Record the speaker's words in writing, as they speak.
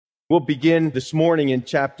We'll begin this morning in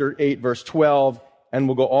chapter 8, verse 12, and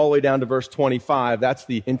we'll go all the way down to verse 25. That's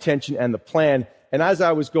the intention and the plan. And as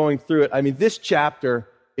I was going through it, this chapter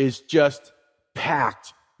is just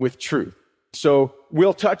packed with truth. So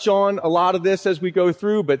we'll touch on a lot of this as we go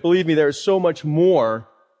through, but believe me, there is so much more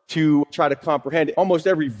to try to comprehend. Almost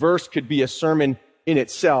every verse could be a sermon in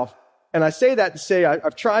itself. And I say that to say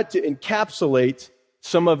I've tried to encapsulate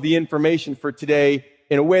some of the information for today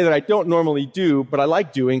in a way that I don't normally do, but I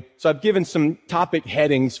like doing. So I've given some topic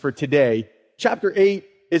headings for today. Chapter 8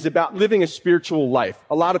 is about living a spiritual life.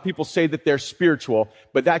 A lot of people say that they're spiritual,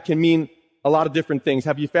 but that can mean a lot of different things.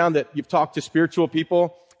 Have you found that you've talked to spiritual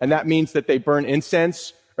people and that means that they burn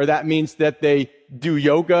incense, or that means that they do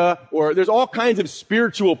yoga, or there's all kinds of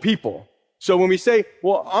spiritual people. So when we say,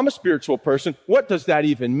 well, I'm a spiritual person, what does that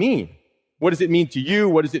even mean? What does it mean to you?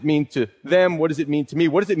 What does it mean to them? What does it mean to me?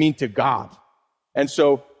 What does it mean to God? And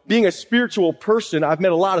so being a spiritual person, I've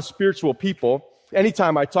met a lot of spiritual people.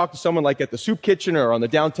 Anytime I talk to someone like at the soup kitchen or on the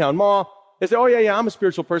downtown mall, they say, oh yeah, I'm a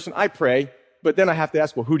spiritual person. I pray. But then I have to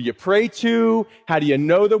ask, well, who do you pray to? How do you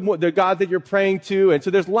know the God that you're praying to? And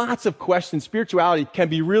so there's lots of questions. Spirituality can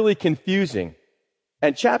be really confusing.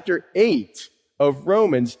 And chapter 8 of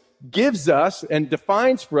Romans gives us and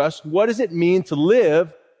defines for us, what does it mean to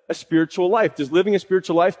live a spiritual life? Does living a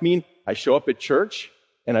spiritual life mean I show up at church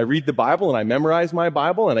and I read the Bible and I memorize my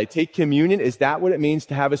Bible and I take communion? Is that what it means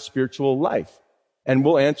to have a spiritual life? And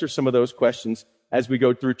we'll answer some of those questions as we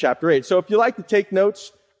go through chapter 8. So if you like to take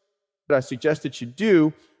notes, I suggest that you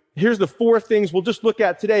do. Here's the 4 things we'll just look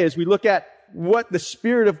at today as we look at what the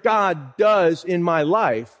Spirit of God does in my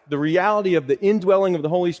life, the reality of the indwelling of the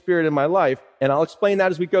Holy Spirit in my life, and I'll explain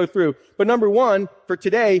that as we go through. But number 1, for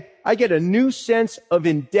today, I get a new sense of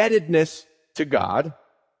indebtedness to God.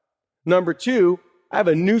 Number 2, I have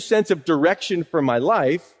a new sense of direction for my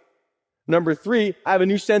life. Number 3, I have a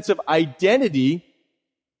new sense of identity.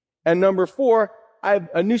 And number 4, I have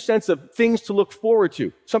a new sense of things to look forward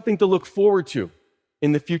to, something to look forward to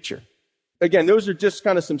in the future. Again, those are just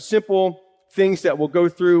kind of some simple things that we'll go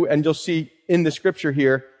through and you'll see in the scripture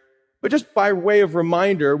here. But just by way of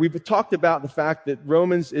reminder, we've talked about the fact that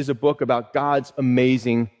Romans is a book about God's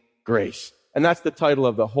amazing grace. And that's the title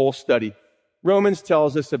of the whole study. Romans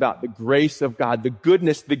tells us about the grace of God, the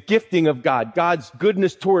goodness, the gifting of God, God's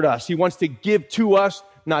goodness toward us. He wants to give to us,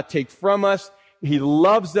 not take from us. He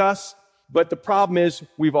loves us. But the problem is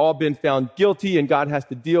we've all been found guilty and God has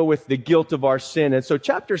to deal with the guilt of our sin. And so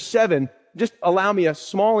chapter 7, just allow me a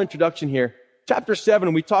small introduction here. Chapter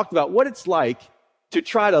 7, we talked about what it's like to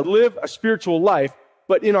try to live a spiritual life,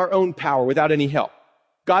 but in our own power without any help.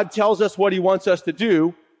 God tells us what he wants us to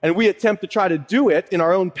do, and we attempt to try to do it in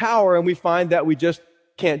our own power, and we find that we just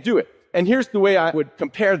can't do it. And here's the way I would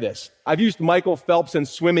compare this. I've used Michael Phelps in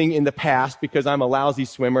swimming in the past because I'm a lousy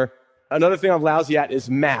swimmer. Another thing I'm lousy at is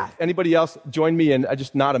math. Anybody else join me in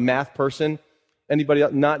just not a math person? Anybody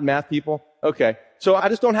else not math people? Okay. So I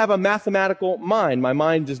just don't have a mathematical mind. My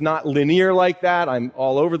mind is not linear like that. I'm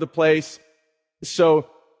all over the place. So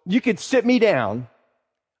you could sit me down.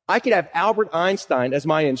 I could have Albert Einstein as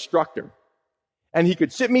my instructor. And he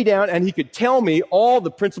could sit me down and he could tell me all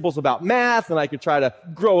the principles about math, and I could try to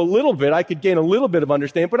grow a little bit. I could gain a little bit of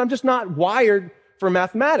understanding, but I'm just not wired for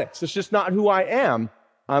mathematics. It's just not who I am.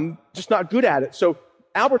 I'm just not good at it. So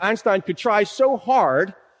Albert Einstein could try so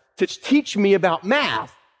hard to teach me about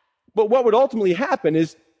math, but what would ultimately happen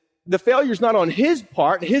is the failure is not on his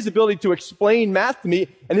part, his ability to explain math to me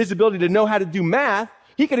and his ability to know how to do math.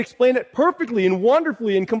 He could explain it perfectly and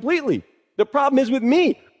wonderfully and completely. The problem is with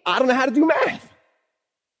me, I don't know how to do math.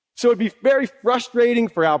 So it'd be very frustrating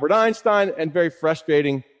for Albert Einstein and very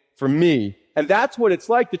frustrating for me. And that's what it's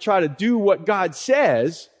like to try to do what God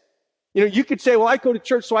says. You know, you could say, well, I go to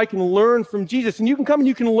church so I can learn from Jesus. And you can come and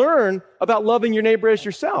you can learn about loving your neighbor as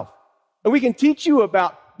yourself. And we can teach you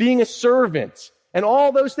about being a servant and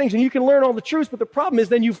all those things. And you can learn all the truths. But the problem is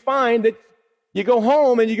then you find that you go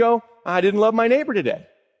home and you go, I didn't love my neighbor today.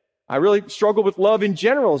 I really struggle with love in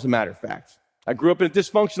general, as a matter of fact. I grew up in a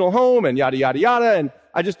dysfunctional home and yada, yada, yada. And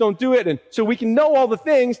I just don't do it. And so we can know all the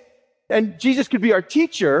things. And Jesus could be our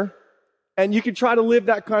teacher. And you can try to live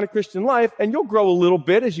that kind of Christian life, and you'll grow a little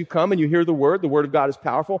bit as you come and you hear the Word. The Word of God is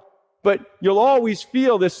powerful. But you'll always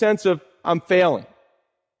feel this sense of, I'm failing.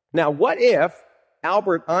 Now, what if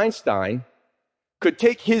Albert Einstein could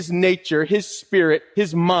take his nature, his spirit,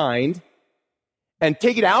 his mind, and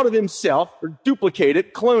take it out of himself, or duplicate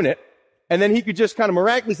it, clone it, and then he could just kind of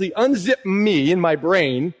miraculously unzip me in my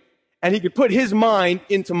brain, and he could put his mind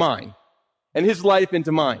into mine, and his life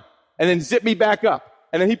into mine, and then zip me back up.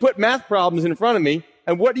 And then he put math problems in front of me,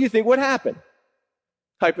 and what do you think would happen?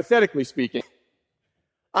 Hypothetically speaking,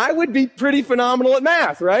 I would be pretty phenomenal at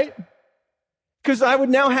math, right? Because I would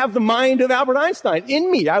now have the mind of Albert Einstein in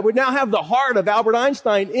me. I would now have the heart of Albert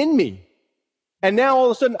Einstein in me. And now all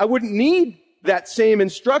of a sudden I wouldn't need that same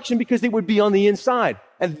instruction because it would be on the inside.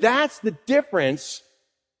 And that's the difference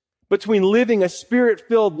between living a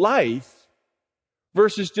spirit-filled life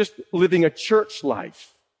versus just living a church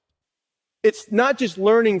life. It's not just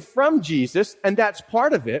learning from Jesus, and that's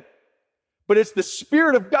part of it, but it's the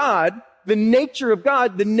Spirit of God, the nature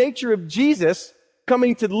of Jesus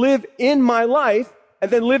coming to live in my life and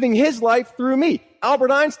then living his life through me.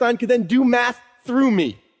 Albert Einstein could then do math through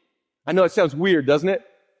me. I know it sounds weird, doesn't it?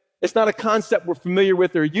 It's not a concept we're familiar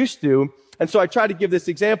with or used to. And so I try to give this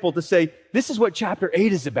example to say, this is what chapter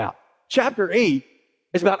 8 is about. Chapter 8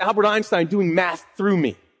 is about Albert Einstein doing math through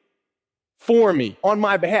me, for me, on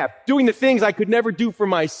my behalf, doing the things I could never do for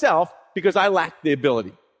myself because I lacked the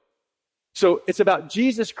ability. So it's about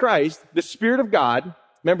Jesus Christ, the Spirit of God.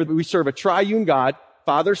 Remember that we serve a triune God,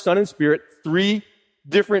 Father, Son, and Spirit, three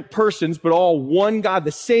different persons, but all one God,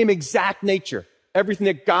 the same exact nature. Everything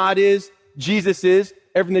that God is, Jesus is.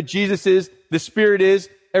 Everything that Jesus is, the Spirit is.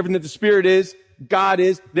 Everything that the Spirit is, God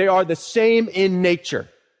is. They are the same in nature.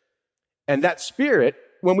 And that Spirit,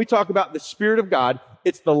 when we talk about the Spirit of God,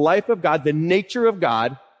 it's the life of God, the nature of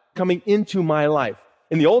God coming into my life.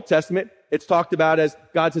 In the Old Testament, it's talked about as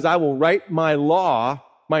God says, I will write my law,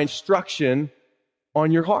 my instruction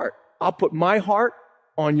on your heart. I'll put my heart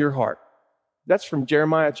on your heart. That's from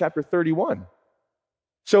Jeremiah chapter 31.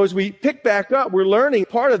 So as we pick back up, we're learning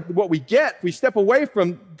part of what we get. We step away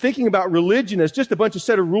from thinking about religion as just a bunch of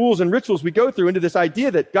set of rules and rituals we go through into this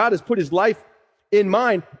idea that God has put his life in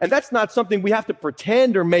mind. And that's not something we have to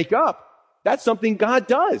pretend or make up. That's something God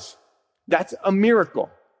does. That's a miracle.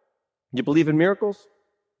 You believe in miracles?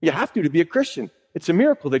 You have to be a Christian. It's a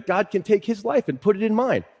miracle that God can take his life and put it in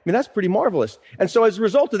mine. I mean, that's pretty marvelous. And so as a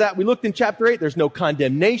result of that, we looked in chapter 8, there's no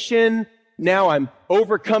condemnation. Now I'm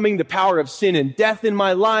overcoming the power of sin and death in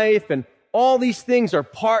my life. And all these things are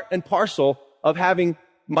part and parcel of having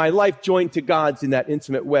my life joined to God's in that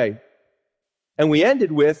intimate way. And we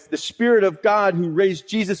ended with the Spirit of God who raised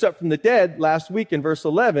Jesus up from the dead last week in verse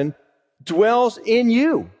 11 dwells in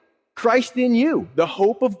you. Christ in you, the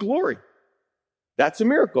hope of glory. That's a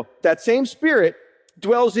miracle. That same Spirit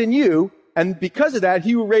dwells in you. And because of that,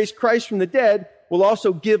 he who raised Christ from the dead will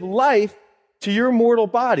also give life to your mortal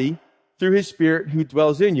body through his Spirit who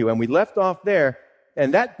dwells in you. And we left off there.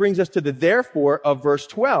 And that brings us to the therefore of verse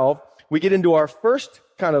 12. We get into our first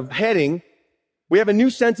kind of heading. We have a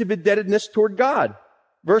new sense of indebtedness toward God.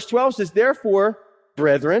 Verse 12 says, therefore,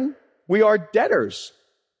 brethren, we are debtors,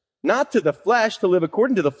 not to the flesh, to live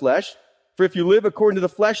according to the flesh. For if you live according to the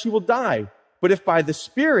flesh, you will die. But if by the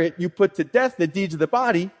Spirit you put to death the deeds of the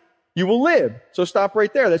body, you will live. So stop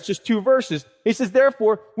right there. That's just 2 verses. He says,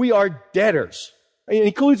 therefore, we are debtors. And he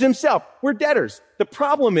includes himself. We're debtors. The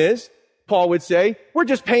problem is, Paul would say, we're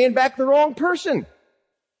just paying back the wrong person.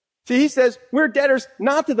 See, he says, we're debtors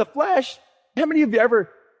not to the flesh. How many of you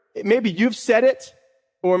ever, maybe you've said it,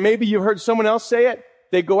 or maybe you heard someone else say it.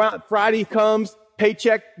 They go out, Friday comes,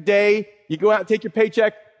 paycheck day. You go out and take your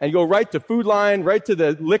paycheck, and you go right to Food Lion, right to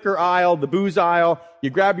the liquor aisle, the booze aisle. You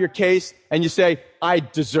grab your case, and you say, I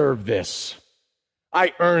deserve this.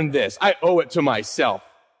 I earned this. I owe it to myself.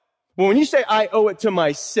 Well, when you say, I owe it to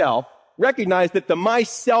myself, recognize that the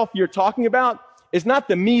myself you're talking about is not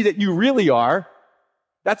the me that you really are.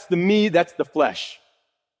 That's the me, that's the flesh.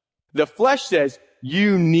 The flesh says,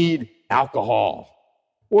 you need alcohol.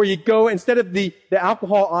 Or you go, instead of the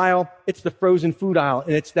alcohol aisle, it's the frozen food aisle,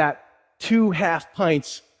 and it's that 2 half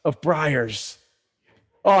pints of Breyers.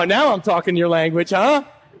 Oh, now I'm talking your language, huh?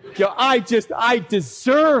 I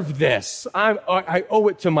deserve this. I owe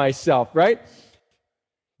it to myself, right?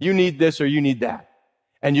 You need this or you need that.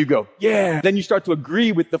 And you go, yeah. Then you start to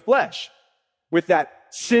agree with the flesh, with that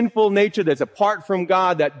sinful nature that's apart from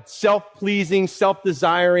God, that self-pleasing,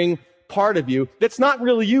 self-desiring part of you. That's not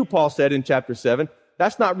really you, Paul said in chapter 7.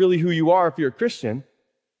 That's not really who you are if you're a Christian.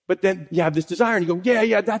 But then you have this desire and you go,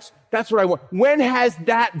 yeah, that's what I want. When has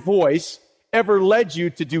that voice ever led you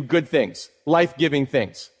to do good things, life-giving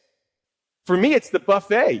things? For me, it's the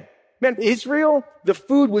buffet. Man, Israel, the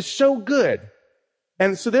food was so good.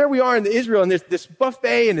 And so there we are in Israel, and there's this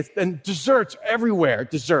buffet and desserts everywhere,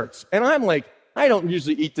 desserts. And I'm like, I don't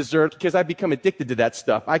usually eat dessert because I've become addicted to that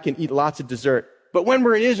stuff. I can eat lots of dessert. But when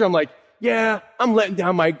we're in Israel, I'm like, yeah, I'm letting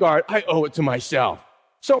down my guard. I owe it to myself.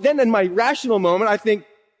 So then in my rational moment, I think,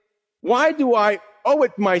 why do I owe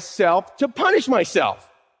it myself to punish myself?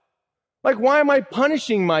 Like, why am I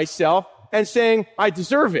punishing myself and saying I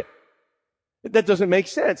deserve it? That doesn't make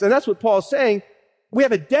sense. And that's what Paul's saying. We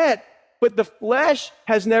have a debt But the flesh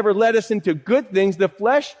has never led us into good things. The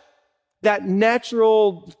flesh, that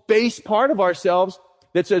natural base part of ourselves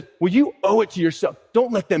that says, well, you owe it to yourself.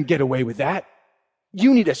 Don't let them get away with that.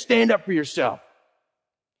 You need to stand up for yourself.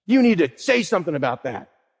 You need to say something about that.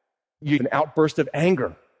 You have an outburst of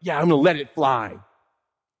anger. Yeah, I'm going to let it fly.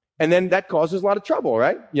 And then that causes a lot of trouble,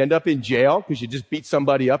 right? You end up in jail because you just beat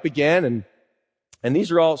somebody up again. And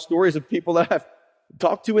these are all stories of people that I've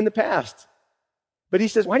talked to in the past. But he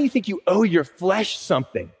says, why do you think you owe your flesh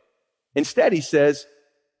something? Instead, he says,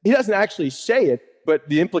 he doesn't actually say it, but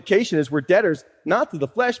the implication is we're debtors not to the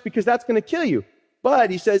flesh because that's going to kill you. But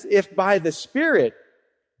he says, if by the Spirit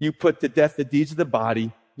you put to death the deeds of the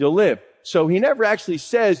body, you'll live. So he never actually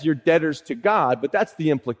says you're debtors to God, but that's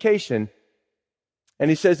the implication. And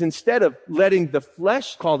he says, instead of letting the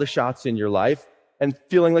flesh call the shots in your life and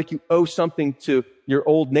feeling like you owe something to your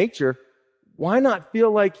old nature, why not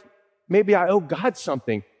feel like maybe I owe God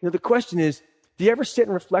something? The question is, do you ever sit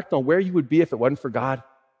and reflect on where you would be if it wasn't for God?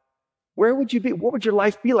 Where would you be? What would your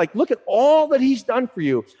life be like? Look at all that he's done for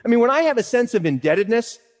you. I mean, when I have a sense of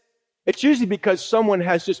indebtedness, it's usually because someone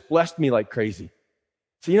has just blessed me like crazy.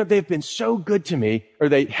 So, they've been so good to me, or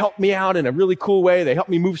they helped me out in a really cool way. They helped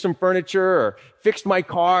me move some furniture or fixed my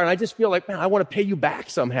car. And I just feel like, man, I want to pay you back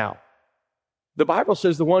somehow. The Bible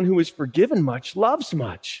says the one who is forgiven much loves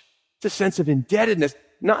much. It's a sense of indebtedness.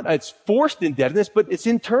 Not it's forced indebtedness, but it's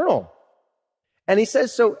internal. And he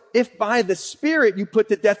says, so if by the Spirit you put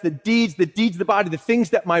to death the deeds of the body, the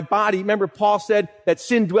things that my body, remember Paul said that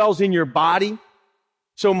sin dwells in your body.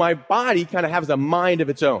 So my body kind of has a mind of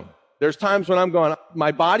its own. There's times when I'm going,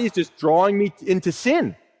 my body is just drawing me into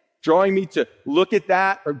sin, drawing me to look at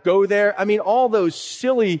that or go there. I mean, all those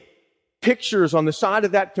silly pictures on the side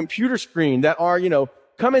of that computer screen that are,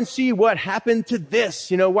 come and see what happened to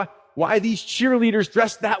this, why these cheerleaders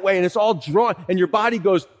dressed that way, and it's all drawn, and your body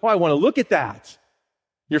goes, oh, I want to look at that.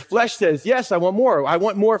 Your flesh says, yes, I want more. I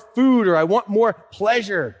want more food, or I want more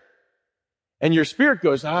pleasure. And your spirit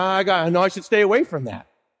goes, I know I should stay away from that.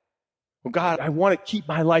 Well, God, I want to keep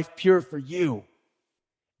my life pure for you.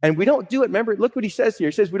 And we don't do it. Remember, look what he says here.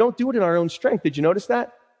 He says we don't do it in our own strength. Did you notice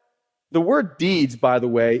that? The word deeds, by the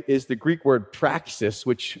way, is the Greek word praxis,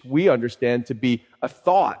 which we understand to be a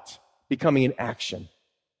thought becoming an action.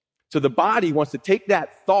 So the body wants to take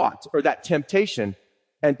that thought or that temptation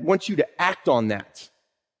and wants you to act on that.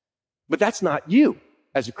 But that's not you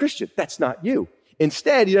as a Christian. That's not you.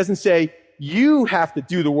 Instead, he doesn't say you have to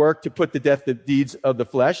do the work to put to death the deeds of the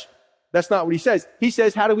flesh. That's not what he says. He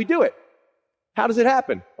says, how do we do it? How does it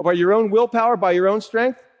happen? By your own willpower, by your own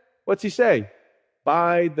strength? What's he say?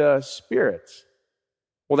 By the Spirit.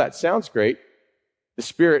 Well, that sounds great. The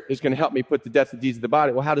Spirit is going to help me put to death the deeds of the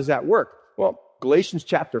body. Well, how does that work? Well, Galatians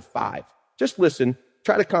chapter 5. Just listen,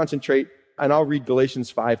 try to concentrate, and I'll read Galatians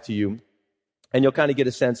 5 to you, and you'll kind of get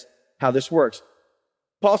a sense how this works.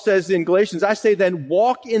 Paul says in Galatians, I say then,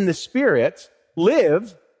 walk in the Spirit,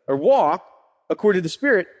 live, or walk according to the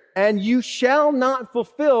Spirit, and you shall not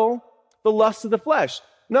fulfill the lusts of the flesh.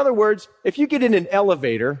 In other words, if you get in an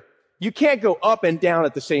elevator, you can't go up and down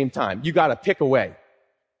at the same time. You got to pick a way,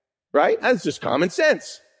 right? That's just common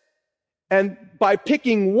sense. And by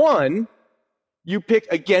picking one, you pick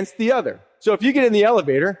against the other. So if you get in the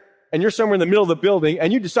elevator and you're somewhere in the middle of the building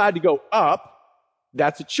and you decide to go up,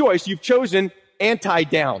 that's a choice. You've chosen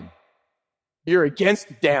anti-down. You're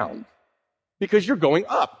against down because you're going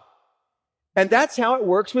up. And that's how it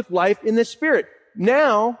works with life in the Spirit.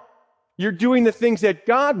 Now, you're doing the things that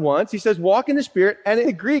God wants. He says, walk in the Spirit. And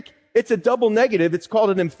in Greek, it's a double negative. It's called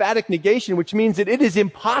an emphatic negation, which means that it is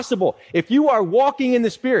impossible. If you are walking in the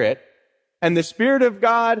Spirit and the Spirit of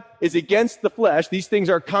God is against the flesh, these things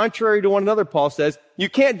are contrary to one another, Paul says, you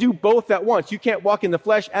can't do both at once. You can't walk in the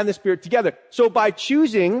flesh and the Spirit together. So by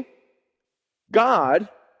choosing God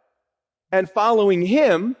and following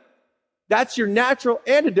Him, that's your natural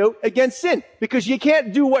antidote against sin, because you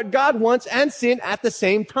can't do what God wants and sin at the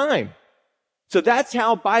same time. So that's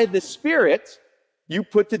how by the Spirit you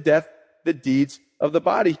put to death the deeds of the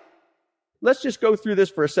body. Let's just go through this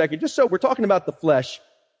for a second. Just so we're talking about the flesh.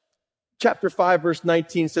 Chapter 5, verse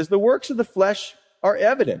 19 says, the works of the flesh are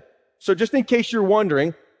evident. So just in case you're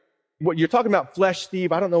wondering, what you're talking about flesh,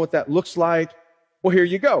 Steve, I don't know what that looks like. Well, here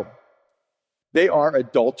you go. They are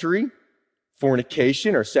adultery,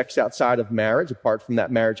 fornication, or sex outside of marriage, apart from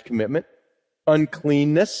that marriage commitment,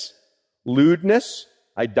 uncleanness, lewdness,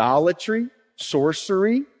 idolatry,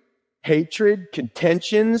 sorcery, hatred,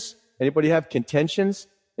 contentions. Anybody have contentions?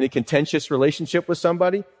 Any contentious relationship with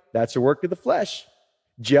somebody? That's a work of the flesh.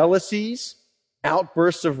 Jealousies,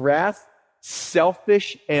 outbursts of wrath,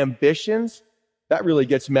 selfish ambitions. That really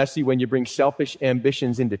gets messy when you bring selfish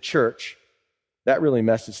ambitions into church. That really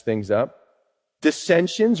messes things up.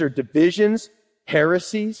 Dissensions or divisions,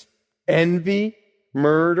 heresies, envy,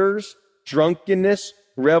 murders, drunkenness,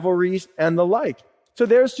 revelries, and the like. So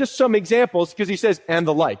there's just some examples because he says, and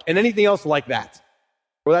the like, and anything else like that.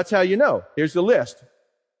 Well, that's how you know. Here's the list.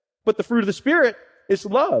 But the fruit of the Spirit is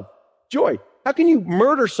love, joy. How can you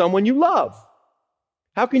murder someone you love?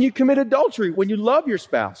 How can you commit adultery when you love your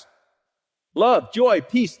spouse? Love, joy,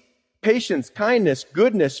 peace, patience, kindness,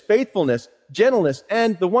 goodness, faithfulness, gentleness,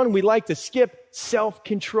 and the one we like to skip,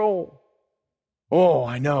 self-control. Oh,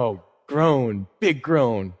 I know. Groan, big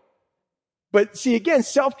groan. But see, again,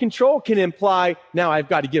 self-control can imply, now I've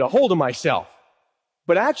got to get a hold of myself.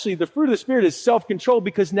 But actually, the fruit of the Spirit is self-control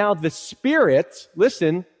because now the Spirit,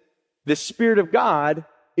 listen, the Spirit of God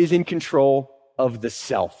is in control of the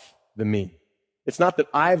self, the me. It's not that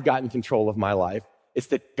I've gotten control of my life. It's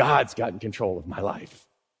that God's gotten control of my life.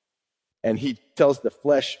 And he tells the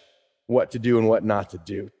flesh what to do and what not to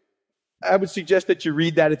do. I would suggest that you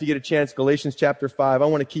read that if you get a chance, Galatians chapter 5. I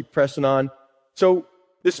want to keep pressing on. So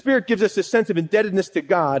the Spirit gives us a sense of indebtedness to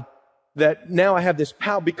God that now I have this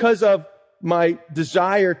power because of my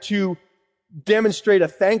desire to demonstrate a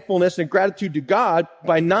thankfulness and gratitude to God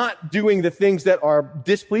by not doing the things that are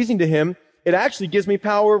displeasing to him. It actually gives me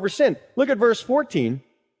power over sin. Look at verse 14.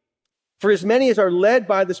 For as many as are led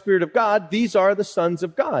by the Spirit of God, these are the sons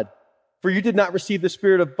of God. For you did not receive the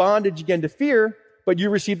spirit of bondage again to fear, but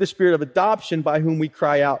you received the spirit of adoption by whom we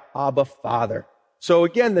cry out, Abba, Father. So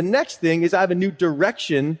again, the next thing is I have a new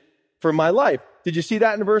direction for my life. Did you see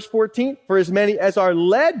that in verse 14? For as many as are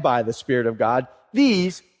led by the Spirit of God,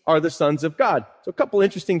 these are the sons of God. So a couple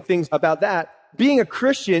interesting things about that. Being a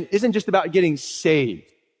Christian isn't just about getting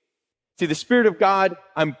saved. See, the Spirit of God,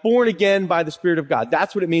 I'm born again by the Spirit of God.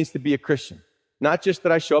 That's what it means to be a Christian. Not just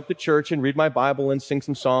that I show up to church and read my Bible and sing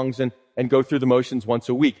some songs and go through the motions once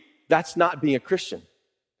a week. That's not being a Christian.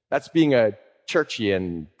 That's being a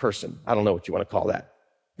churchian person. I don't know what you want to call that.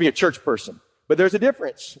 Being a church person. But there's a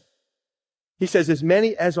difference. He says, as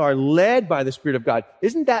many as are led by the Spirit of God.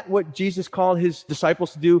 Isn't that what Jesus called his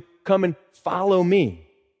disciples to do? Come and follow me.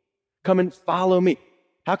 Come and follow me.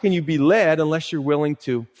 How can you be led unless you're willing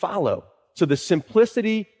to follow? So the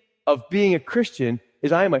simplicity of being a Christian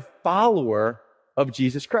is I am a follower of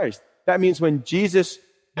Jesus Christ. That means when Jesus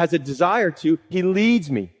has a desire to, he leads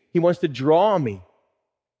me. He wants to draw me.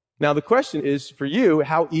 Now the question is for you,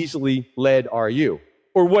 how easily led are you?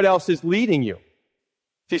 Or what else is leading you?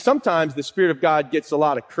 See, sometimes the Spirit of God gets a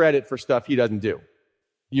lot of credit for stuff he doesn't do.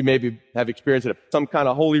 You maybe have experienced it at some kind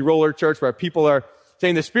of holy roller church where people are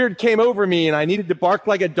saying the Spirit came over me and I needed to bark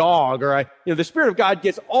like a dog, or the Spirit of God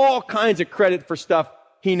gets all kinds of credit for stuff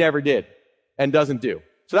he never did and doesn't do.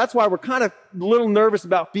 So that's why we're kind of a little nervous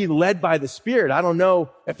about being led by the Spirit. I don't know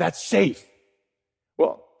if that's safe.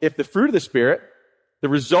 Well, if the fruit of the Spirit, the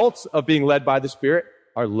results of being led by the Spirit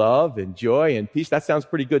are love and joy and peace, that sounds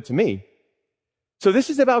pretty good to me. So this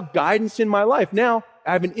is about guidance in my life. Now,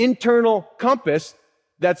 I have an internal compass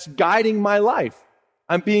that's guiding my life.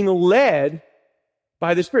 I'm being led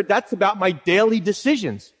by the Spirit. That's about my daily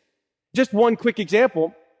decisions. Just one quick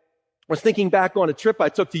example. I was thinking back on a trip I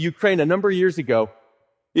took to Ukraine a number of years ago.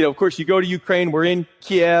 Of course, you go to Ukraine, we're in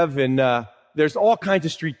Kiev, and there's all kinds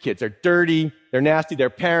of street kids. They're dirty, they're nasty, their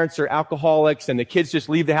parents are alcoholics, and the kids just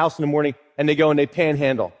leave the house in the morning and they go and they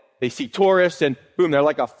panhandle. They see tourists and boom, they're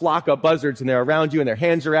like a flock of buzzards and they're around you and their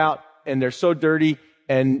hands are out and they're so dirty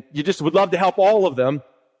and you just would love to help all of them,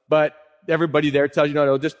 but everybody there tells you,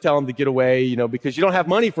 no, just tell them to get away, because you don't have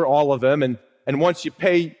money for all of them. And once you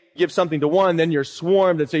give something to one, then you're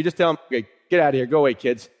swarmed. And so you just tell them, okay, get out of here, go away,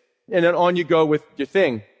 kids. And then on you go with your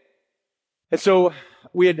thing. And so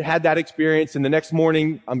we had that experience. And the next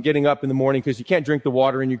morning, I'm getting up in the morning because you can't drink the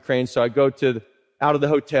water in Ukraine. So I go out of the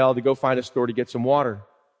hotel to go find a store to get some water.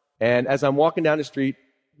 And as I'm walking down the street,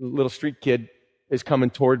 the little street kid is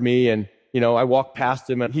coming toward me. And, I walk past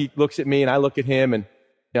him and he looks at me and I look at him and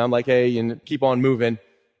I'm like, hey, and keep on moving.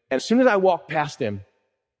 And as soon as I walk past him,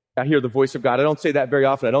 I hear the voice of God. I don't say that very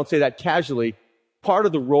often. I don't say that casually. Part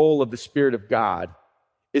of the role of the Spirit of God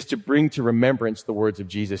is to bring to remembrance the words of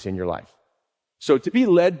Jesus in your life. So to be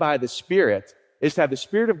led by the Spirit is to have the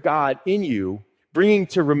Spirit of God in you, bringing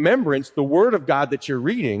to remembrance the Word of God that you're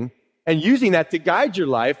reading and using that to guide your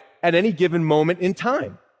life at any given moment in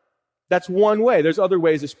time. That's one way. There's other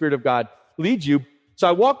ways the Spirit of God leads you. So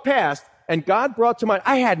I walked past and God brought to mind,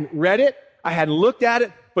 I hadn't read it, I hadn't looked at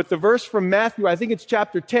it, but the verse from Matthew, I think it's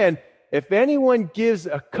chapter 10, if anyone gives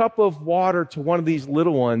a cup of water to one of these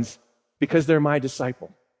little ones because they're my disciple.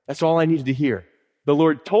 That's all I needed to hear. The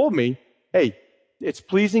Lord told me, hey, it's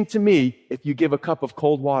pleasing to me if you give a cup of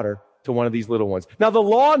cold water to one of these little ones. Now, the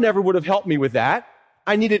law never would have helped me with that.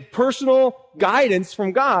 I needed personal guidance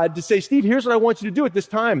from God to say, Steve, here's what I want you to do at this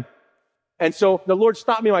time. And so the Lord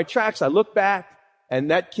stopped me in my tracks. I looked back, and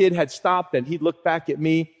that kid had stopped, and he looked back at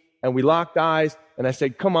me, and we locked eyes, and I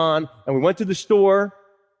said, come on. And we went to the store.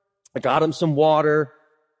 I got him some water.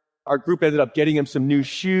 Our group ended up getting him some new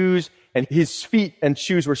shoes, and his feet and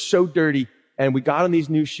shoes were so dirty. And we got him these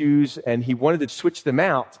new shoes, and he wanted to switch them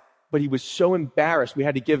out, but he was so embarrassed. We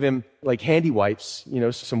had to give him like handy wipes,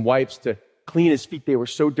 some wipes to clean his feet. They were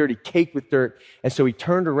so dirty, caked with dirt. And so he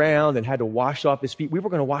turned around and had to wash off his feet. We were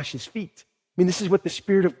going to wash his feet. I mean, this is what the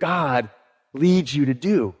Spirit of God leads you to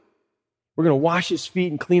do. We're going to wash his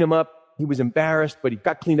feet and clean him up. He was embarrassed, but he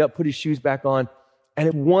got cleaned up, put his shoes back on.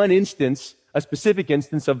 And in one instance, a specific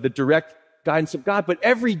instance of the direct guidance of God, but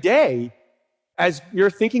every day, as you're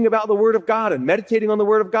thinking about the Word of God and meditating on the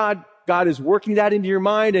Word of God, God is working that into your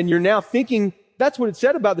mind, and you're now thinking, that's what it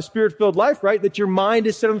said about the Spirit-filled life, right? That your mind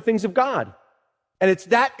is set on the things of God. And it's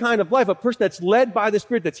that kind of life, a person that's led by the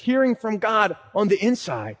Spirit, that's hearing from God on the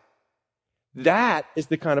inside. That is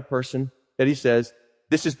the kind of person that he says,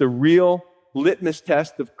 this is the real litmus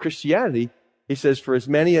test of Christianity. He says, for as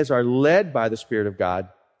many as are led by the Spirit of God,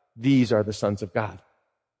 these are the sons of God.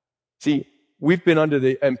 See, we've been under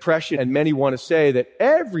the impression, and many want to say, that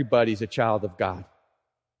everybody's a child of God.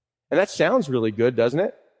 And that sounds really good, doesn't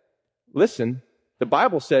it? Listen, the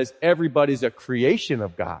Bible says everybody's a creation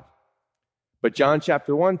of God. But John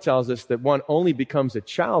chapter 1 tells us that one only becomes a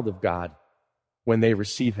child of God when they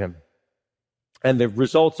receive him. And the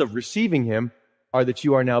results of receiving him are that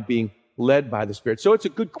you are now being led by the Spirit. So it's a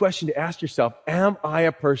good question to ask yourself, am I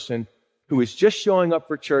a person who is just showing up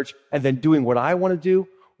for church and then doing what I want to do?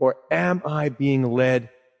 Or am I being led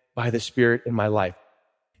by the Spirit in my life?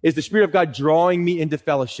 Is the Spirit of God drawing me into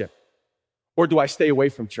fellowship? Or do I stay away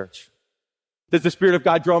from church? Does the Spirit of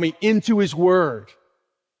God draw me into his word?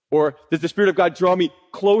 Or does the Spirit of God draw me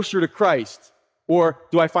closer to Christ? Or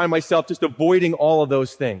do I find myself just avoiding all of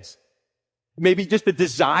those things? Maybe just the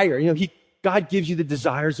desire. God gives you the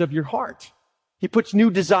desires of your heart. He puts new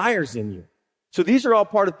desires in you. So these are all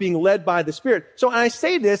part of being led by the Spirit. So I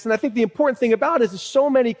say this, and I think the important thing about it is so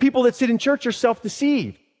many people that sit in church are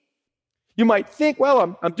self-deceived. You might think,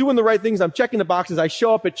 well, I'm doing the right things. I'm checking the boxes. I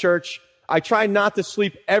show up at church. I try not to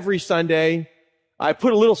sleep every Sunday. I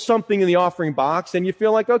put a little something in the offering box, and you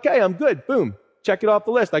feel like, okay, I'm good. Boom. Check it off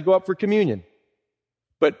the list. I go up for communion.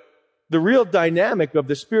 But the real dynamic of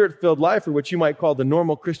the Spirit-filled life, or what you might call the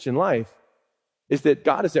normal Christian life, is that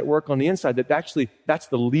God is at work on the inside, that's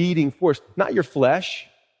the leading force, not your flesh,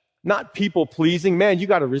 not people pleasing. Man, you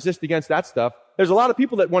got to resist against that stuff. There's a lot of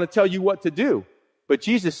people that want to tell you what to do. But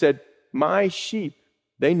Jesus said, my sheep,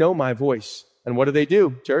 they know my voice. And what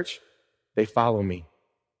do, church? They follow me.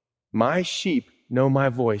 My sheep know my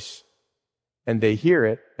voice, and they hear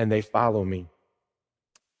it, and they follow me.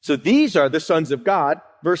 So these are the sons of God.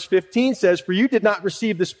 Verse 15 says, for you did not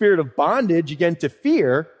receive the spirit of bondage again to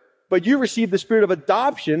fear, but you received the Spirit of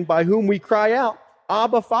adoption, by whom we cry out,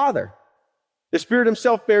 Abba, Father. The Spirit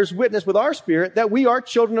himself bears witness with our spirit that we are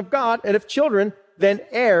children of God, and if children, then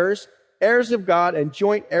heirs, heirs of God, and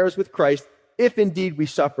joint heirs with Christ, if indeed we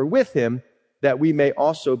suffer with him, that we may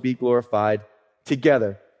also be glorified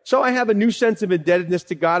together. So I have a new sense of indebtedness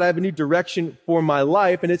to God. I have a new direction for my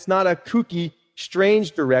life, and it's not a kooky,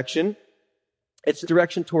 strange direction. It's a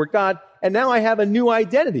direction toward God. And now I have a new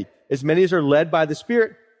identity. As many as are led by the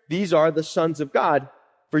Spirit, these are the sons of God.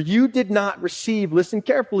 For you did not receive, listen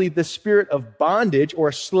carefully, the spirit of bondage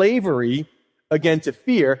or slavery again to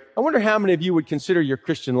fear. I wonder how many of you would consider your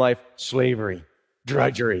Christian life slavery,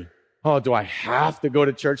 drudgery. Oh, do I have to go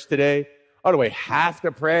to church today? Oh, do I have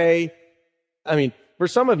to pray? I mean, for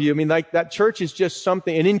some of you, like that church is just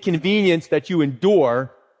something, an inconvenience that you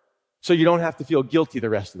endure so you don't have to feel guilty the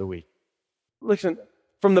rest of the week. Listen,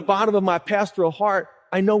 from the bottom of my pastoral heart,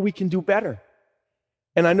 I know we can do better.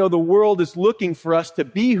 And I know the world is looking for us to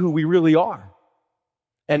be who we really are.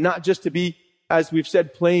 And not just to be, as we've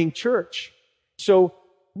said, playing church. So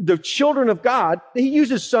the children of God, he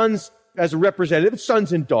uses sons as a representative,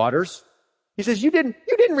 sons and daughters. He says, you didn't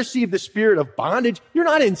receive the spirit of bondage. You're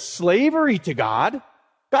not in slavery to God.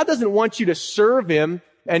 God doesn't want you to serve him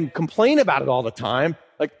and complain about it all the time.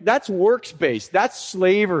 Like, that's works-based. That's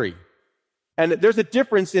slavery. And there's a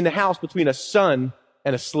difference in the house between a son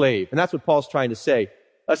and a slave. And that's what Paul's trying to say.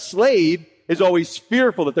 A slave is always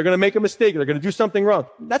fearful that they're going to make a mistake, or they're going to do something wrong.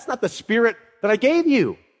 That's not the spirit that I gave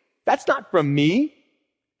you. That's not from me.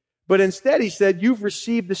 But instead, he said, you've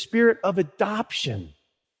received the spirit of adoption,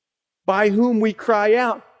 by whom we cry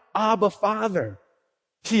out, Abba, Father.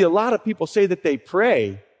 See, a lot of people say that they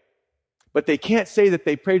pray, but they can't say that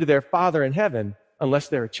they pray to their Father in heaven unless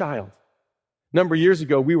they're a child. A number of years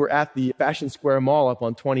ago, we were at the Fashion Square Mall up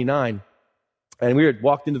on 29, and we had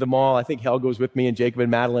walked into the mall. I think Helga was with me and Jacob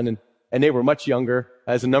and Madeline, and they were much younger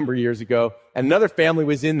as a number of years ago. And another family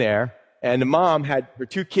was in there, and the mom had her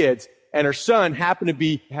 2 kids, and her son happened to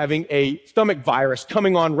be having a stomach virus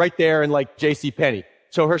coming on right there in like JCPenney.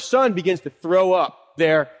 So her son begins to throw up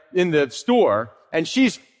there in the store, and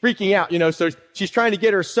she's freaking out, so she's trying to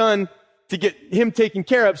get her son to get him taken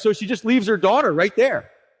care of, so she just leaves her daughter right there.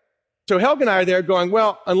 So Helga and I are there going,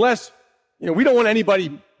 well, unless, we don't want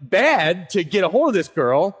anybody bad to get a hold of this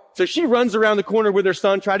girl. So she runs around the corner with her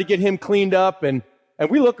son, try to get him cleaned up, and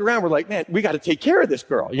we look around, we're like, man, we got to take care of this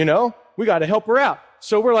girl, we got to help her out.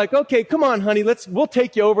 So we're like, okay, come on, honey, we'll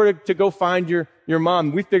take you over to go find your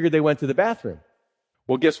mom. We figured they went to the bathroom.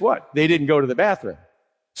 Well, guess what? They didn't go to the bathroom.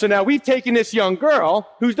 So now we've taken this young girl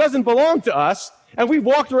who doesn't belong to us, and we've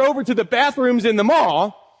walked her over to the bathrooms in the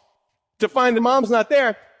mall to find the mom's not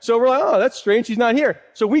there. So we're like, oh, that's strange. She's not here.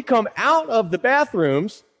 So we come out of the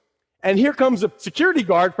bathrooms, and here comes a security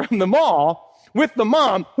guard from the mall with the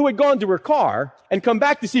mom who had gone to her car and come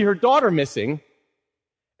back to see her daughter missing.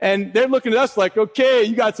 And they're looking at us like, okay,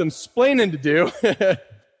 you got some splaining to do.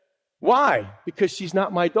 Why? Because she's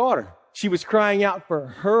not my daughter. She was crying out for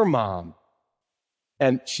her mom.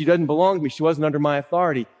 And she doesn't belong to me. She wasn't under my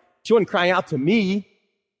authority. She wasn't crying out to me.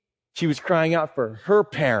 She was crying out for her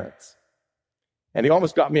parents. And he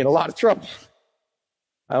almost got me in a lot of trouble.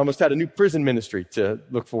 I almost had a new prison ministry to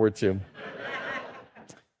look forward to.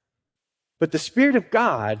 But the Spirit of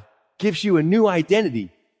God gives you a new identity.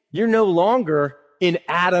 You're no longer in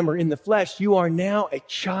Adam or in the flesh. You are now a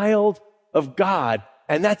child of God.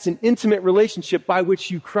 And that's an intimate relationship by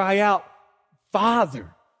which you cry out,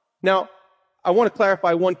 Father. Now, I want to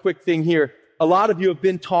clarify one quick thing here. A lot of you have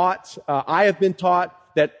been taught, I have been taught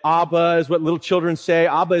that Abba is what little children say.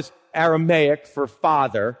 Abba is Aramaic for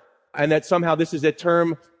father, and that somehow this is a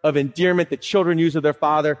term of endearment that children use of their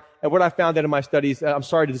father. And what I found out in my studies, I'm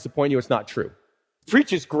sorry to disappoint you, it's not true.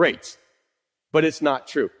 Preach is great, but it's not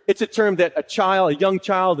true. It's a term that a child, a young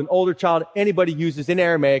child, an older child, anybody uses in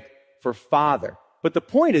Aramaic for father. But the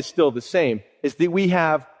point is still the same, is that we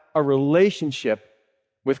have a relationship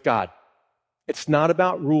with God. It's not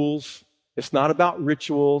about rules. It's not about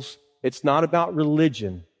rituals. It's not about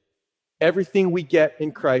religion. Everything we get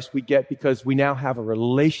in Christ, we get because we now have a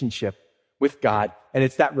relationship with God. And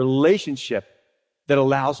it's that relationship that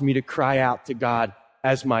allows me to cry out to God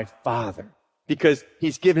as my Father, because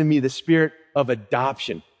He's given me the spirit of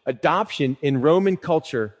adoption. Adoption in Roman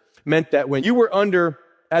culture meant that when you were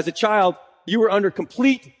as a child, you were under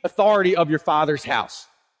complete authority of your father's house.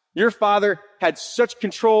 Your father had such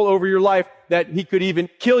control over your life that he could even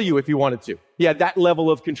kill you if he wanted to. He had that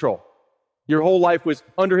level of control. Your whole life was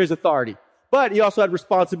under his authority. But he also had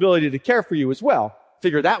responsibility to care for you as well.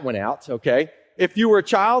 Figure that one out, okay? If you were a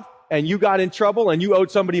child and you got in trouble and you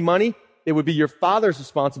owed somebody money, it would be your father's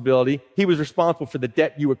responsibility. He was responsible for the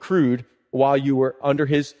debt you accrued while you were under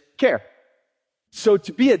his care. So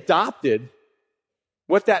to be adopted,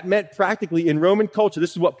 what that meant practically in Roman culture,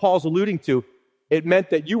 this is what Paul's alluding to, it meant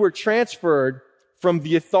that you were transferred from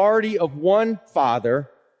the authority of one father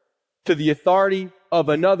to the authority of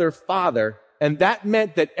another father. And that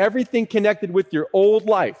meant that everything connected with your old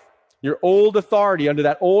life, your old authority under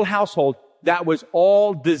that old household, that was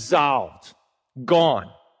all dissolved,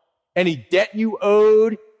 gone. Any debt you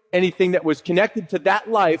owed, anything that was connected to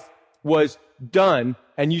that life was done.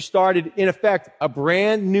 And you started, in effect, a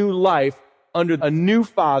brand new life under a new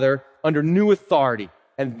father, under new authority.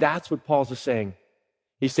 And that's what Paul's saying.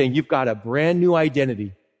 He's saying you've got a brand new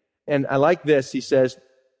identity. And I like this. He says,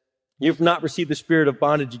 you've not received the spirit of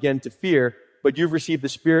bondage again to fear, but you've received the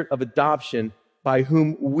spirit of adoption by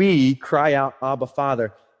whom we cry out, Abba,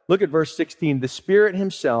 Father. Look at verse 16. The Spirit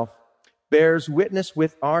Himself bears witness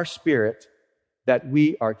with our spirit that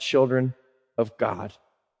we are children of God.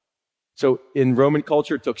 So in Roman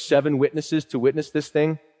culture, it took 7 witnesses to witness this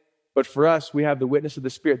thing. But for us, we have the witness of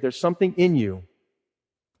the Spirit. There's something in you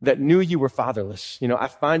that knew you were fatherless. I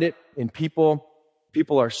find it in people.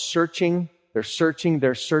 People are searching. They're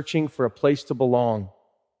searching for a place to belong.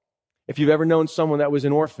 If you've ever known someone that was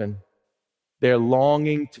an orphan, they're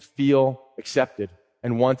longing to feel accepted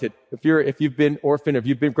and wanted. If you've been orphaned, if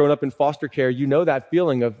you've been grown up in foster care, you know that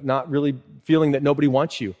feeling of not really feeling that nobody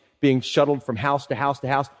wants you, being shuttled from house to house to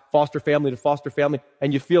house, foster family to foster family,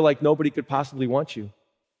 and you feel like nobody could possibly want you.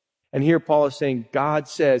 And here Paul is saying, God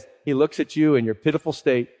says, He looks at you in your pitiful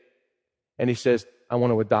state, and He says, I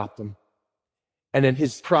want to adopt them. And then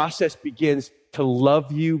His process begins to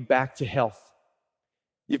love you back to health.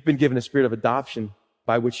 You've been given a spirit of adoption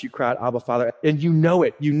by which you cry out, Abba, Father. And you know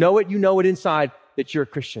it. You know it inside that you're a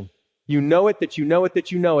Christian. You know it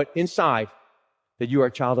inside that you are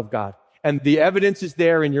a child of God. And the evidence is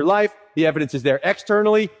there in your life. The evidence is there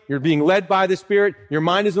externally. You're being led by the Spirit. Your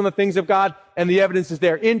mind is on the things of God. And the evidence is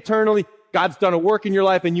there internally. God's done a work in your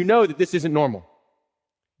life, and you know that this isn't normal.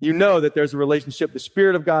 You know that there's a relationship. The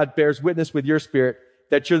Spirit of God bears witness with your spirit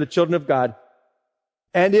that you're the children of God.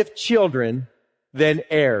 And if children, then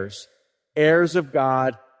heirs, heirs of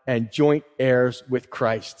God and joint heirs with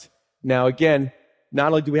Christ. Now again, not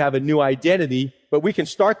only do we have a new identity, but we can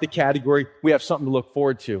start the category, we have something to look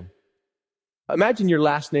forward to. Imagine your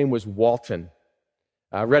last name was Walton.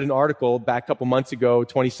 I read an article back a couple months ago,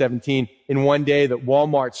 2017, in one day that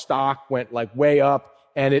Walmart stock went like way up,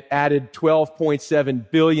 and it added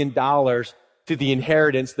 $12.7 billion to the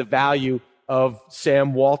inheritance, the value of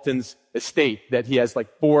Sam Walton's estate, that he has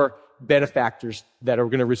like 4 benefactors that are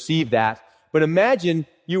going to receive that. But imagine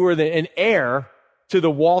you were an heir to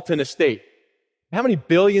the Walton estate. How many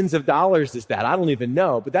billions of dollars is that? I don't even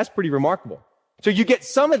know, but that's pretty remarkable. So you get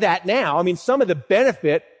some of that now. I mean, some of the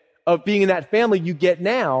benefit of being in that family you get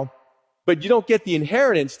now, but you don't get the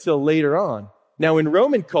inheritance till later on. Now, in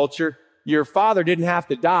Roman culture, your father didn't have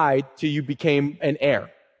to die till you became an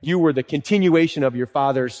heir. You were the continuation of your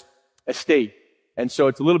father's estate. And so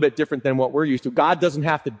it's a little bit different than what we're used to. God doesn't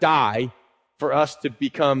have to die for us to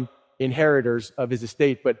become inheritors of his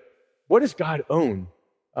estate. But what does God own?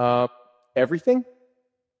 Everything?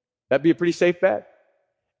 That'd be a pretty safe bet.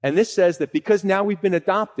 And this says that because now we've been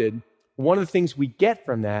adopted, one of the things we get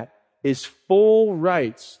from that is full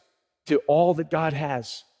rights to all that God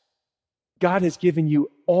has. God has given you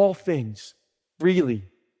all things freely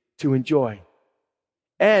to enjoy.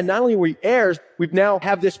 And not only are we heirs, we now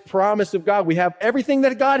have this promise of God. We have everything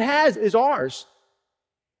that God has is ours.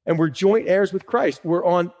 And we're joint heirs with Christ. We're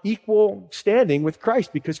on equal standing with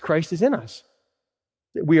Christ because Christ is in us.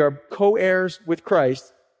 We are co-heirs with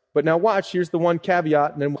Christ. But now watch, here's the one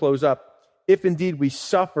caveat, and then we'll close up. If indeed we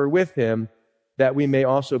suffer with him, that we may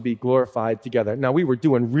also be glorified together. Now, we were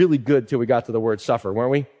doing really good till we got to the word suffer,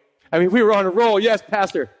 weren't we? I mean, we were on a roll. Yes,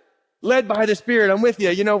 Pastor. Led by the Spirit, I'm with you.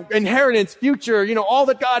 Inheritance, future, all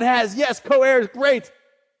that God has. Yes, co-heirs, great.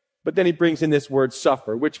 But then he brings in this word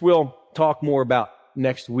suffer, which we'll talk more about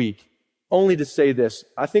next week. Only to say this,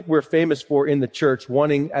 I think we're famous for in the church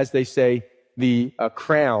wanting, as they say, the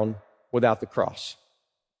crown without the cross.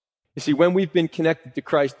 You see, when we've been connected to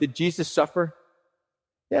Christ, did Jesus suffer?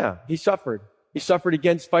 Yeah, he suffered. He suffered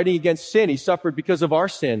fighting against sin. He suffered because of our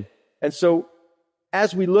sin. And so,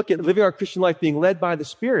 as we look at living our Christian life being led by the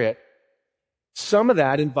Spirit, some of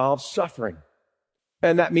that involves suffering.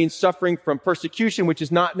 And that means suffering from persecution, which is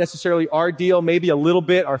not necessarily our deal, maybe a little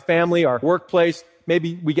bit, our family, our workplace,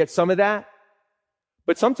 maybe we get some of that.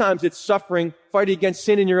 But sometimes it's suffering, fighting against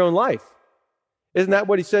sin in your own life. Isn't that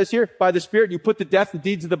what he says here? By the Spirit, you put to death the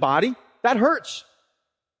deeds of the body. That hurts.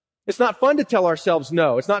 It's not fun to tell ourselves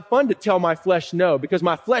no. It's not fun to tell my flesh no, because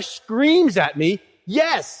my flesh screams at me,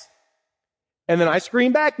 yes. And then I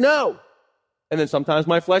scream back, no. And then sometimes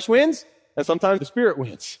my flesh wins, and sometimes the Spirit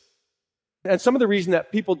wins. And some of the reason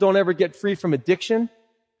that people don't ever get free from addiction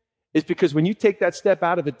is because when you take that step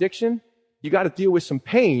out of addiction, you got to deal with some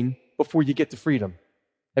pain before you get to freedom.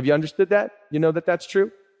 Have you understood that? You know that that's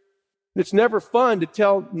true? It's never fun to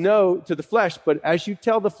tell no to the flesh, but as you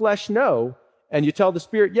tell the flesh no, and you tell the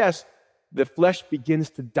Spirit yes, the flesh begins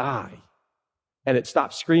to die, and it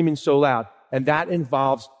stops screaming so loud. And that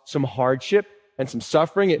involves some hardship and some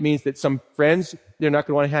suffering. It means that some friends, they're not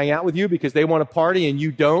going to want to hang out with you because they want to party and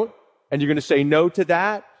you don't, and you're going to say no to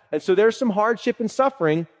that. And so there's some hardship and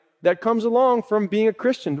suffering that comes along from being a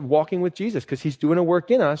Christian, walking with Jesus, because he's doing a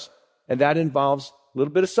work in us, and that involves a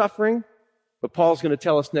little bit of suffering. But Paul's going to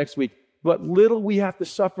tell us next week, what little we have to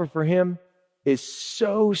suffer for him is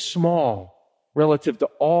so small relative to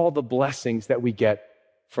all the blessings that we get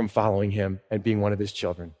from following him and being one of his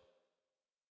children.